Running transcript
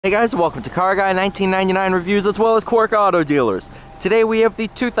Hey guys, welcome to Car Guy 1999 Reviews as well as Quirk Auto Dealers. Today we have the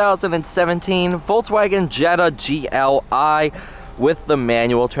 2017 Volkswagen Jetta GLI with the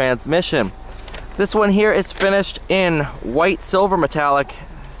manual transmission. This one here is finished in white silver metallic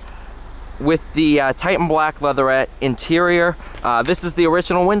with the Titan black leatherette interior. This is the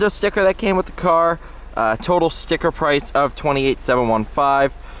original window sticker that came with the car. Total sticker price of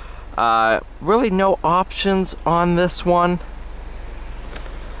 $28,715. Really no options on this one.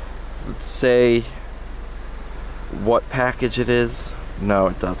 Does it say what package it is? No,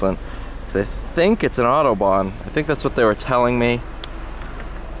 it doesn't. I think it's an Autobahn. I think that's what they were telling me.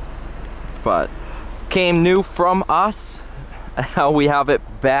 But came new from us. We have it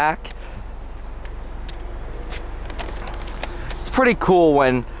back. It's pretty cool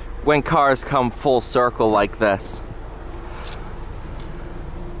when cars come full circle like this.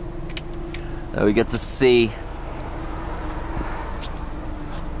 We get to see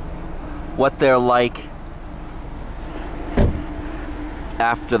what they're like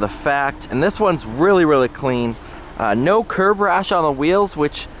after the fact. And this one's really clean. No curb rash on the wheels,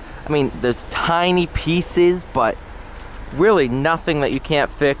 which, I mean, there's tiny pieces, but really nothing that you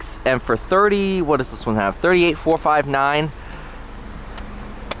can't fix. And for 30, what does this one have? 38,459.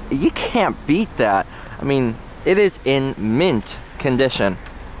 You can't beat that. I mean, it is in mint condition.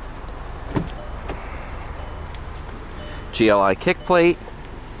 GLI kick plate.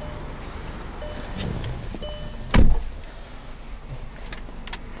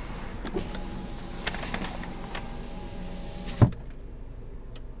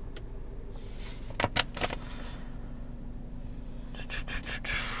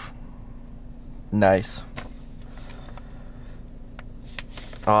 Nice.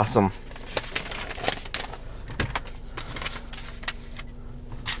 Awesome.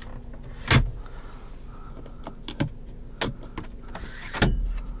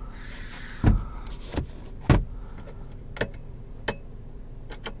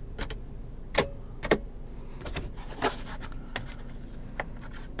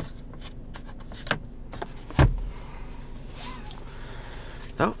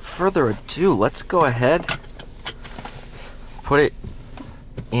 Without further ado, let's go ahead, put it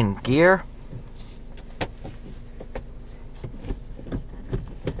in gear.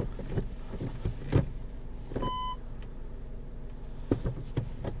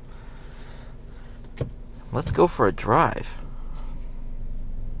 Let's go for a drive.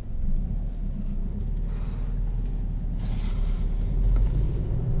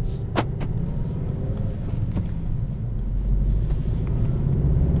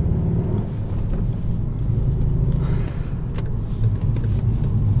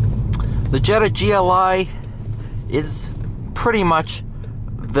 The Jetta GLI is pretty much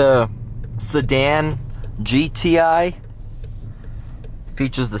the sedan GTI.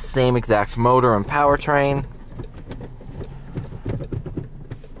 Features the same exact motor and powertrain.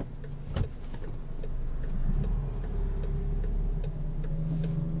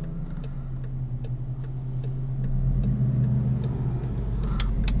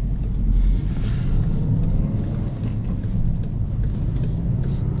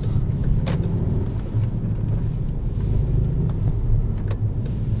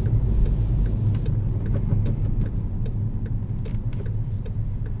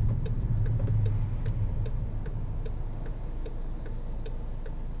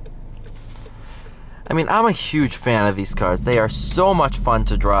 I mean, I'm a huge fan of these cars. They are so much fun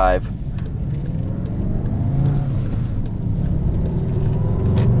to drive.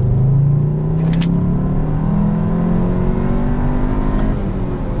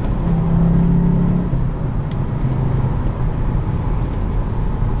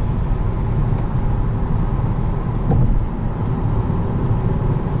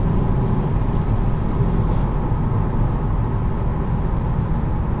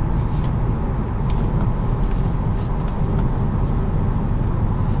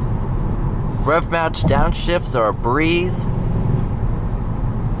 Rev match downshifts are a breeze.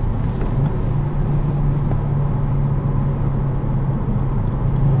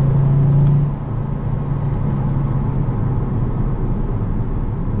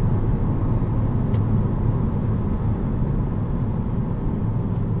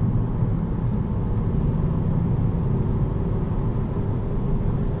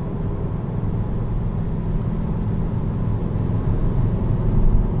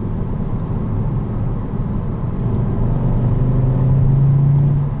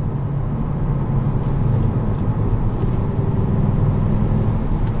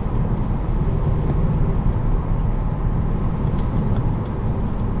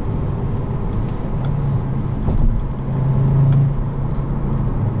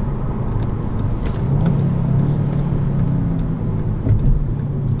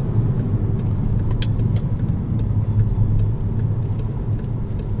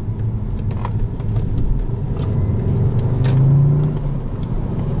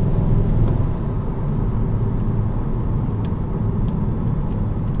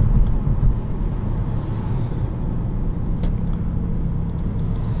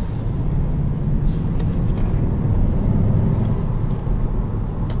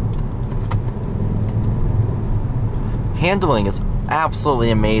 handling is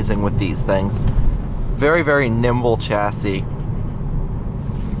absolutely amazing with these things. Very, very nimble chassis.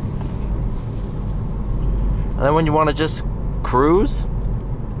 And then when you want to just cruise,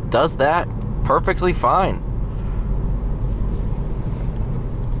 does that perfectly fine.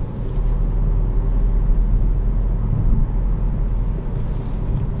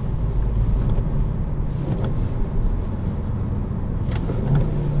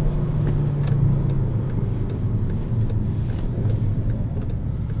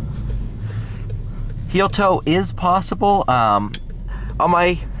 Heel toe is possible. On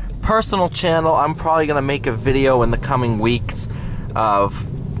my personal channel, I'm probably going to make a video in the coming weeks of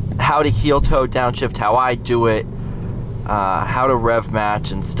how to heel toe downshift, how I do it, how to rev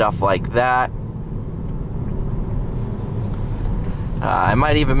match and stuff like that. I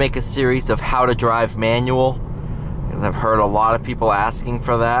might even make a series of how to drive manual, because I've heard a lot of people asking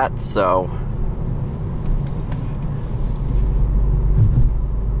for that, so...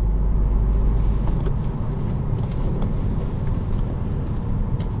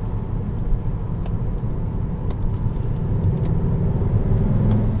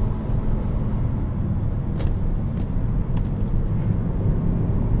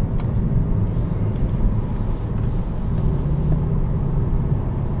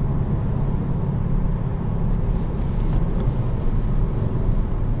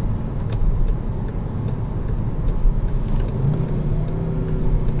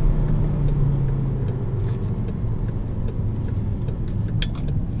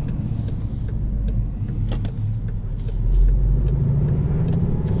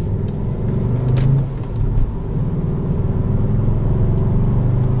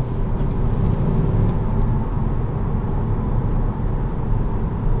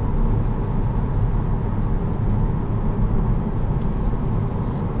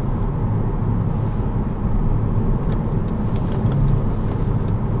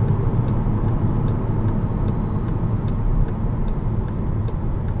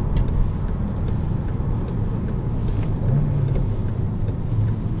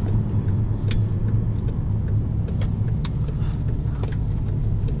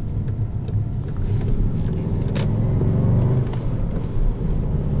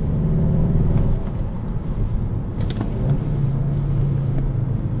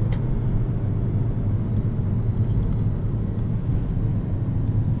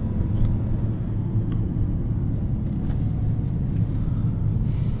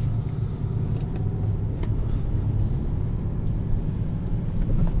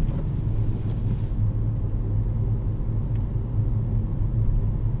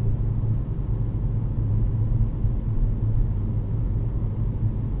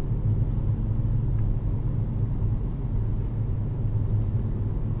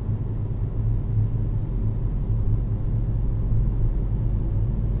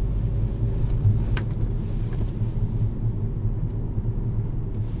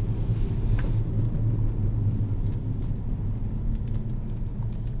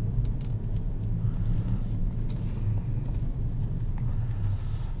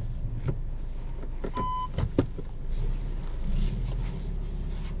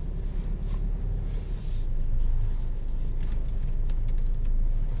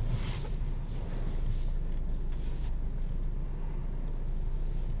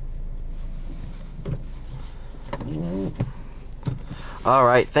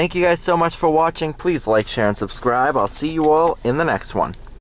 Alright, thank you guys so much for watching. Please like, share, and subscribe. I'll see you all in the next one.